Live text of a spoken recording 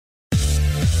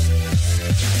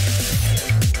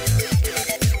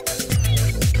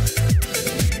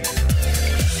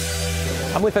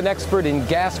I'm with an expert in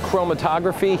gas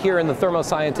chromatography here in the Thermo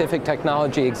Scientific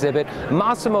Technology exhibit,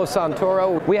 Massimo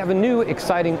Santoro. We have a new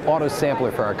exciting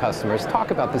autosampler for our customers. Talk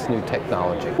about this new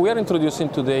technology. We are introducing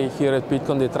today here at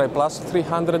Pittcon the TriPlus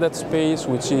 300 Headspace,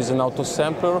 which is an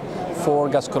autosampler for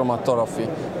gas chromatography.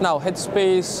 Now,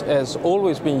 Headspace has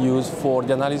always been used for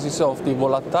the analysis of the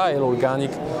volatile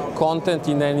organic content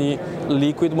in any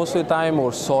liquid most of the time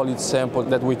or solid sample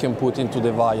that we can put into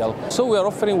the vial. So we are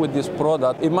offering with this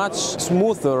product a much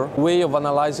smoother way of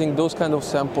analyzing those kind of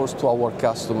samples to our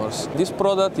customers. This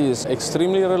product is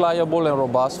extremely reliable and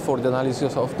robust for the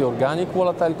analysis of the organic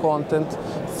volatile content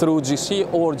through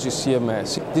GC or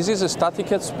GCMS. This is a static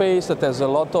headspace that has a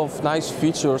lot of nice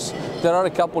features. There are a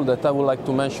couple that I would like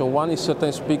to mention. One is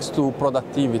certainly speaks to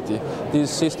productivity. This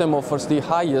system offers the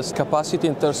highest capacity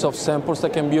in terms of samples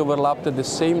that can be overlapped at the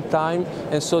same time,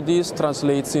 and so this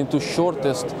translates into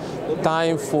shortest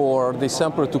time for the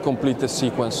sampler to complete the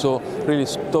sequence. So really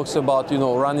talks about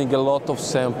running a lot of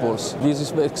samples. This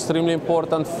is extremely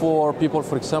important for people,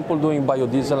 for example, doing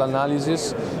biodiesel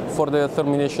analysis for the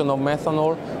determination of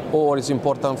methanol, or it's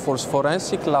important for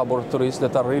forensic laboratories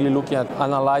that are really looking at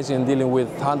analyzing and dealing with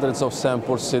hundreds of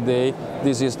samples a day.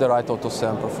 This is the right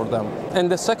autosampler for them. And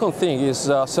the second thing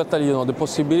is certainly the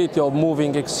possibility of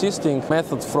moving existing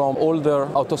methods from older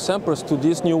autosamplers to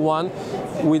this new one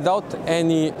without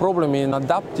any problem in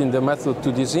adapting the method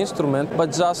to this instrument,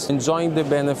 but just enjoying the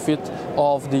benefit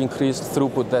of the increased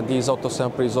throughput that this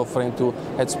autosampler is offering to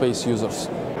Headspace users.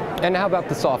 And how about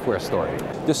the software story?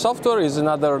 The software is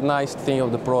another nice thing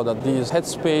of the product. This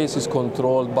Headspace is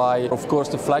controlled by, of course,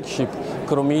 the flagship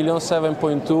Chromeleon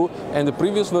 7.2 and the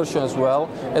previous version as well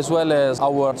as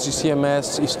our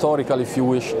GCMS historical, if you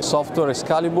wish, software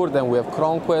Excalibur. Then we have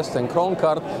ChromeQuest and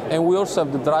ChromeCard, and we also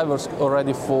have the drivers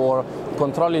already for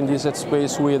controlling this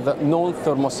Headspace with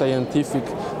non-Thermo Scientific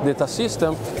data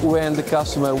system when the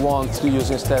customer wants to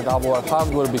use instead our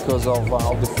hardware because of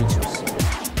the features.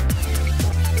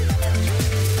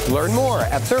 Learn more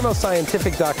at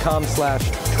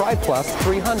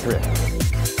thermoscientific.com/TriPlus300.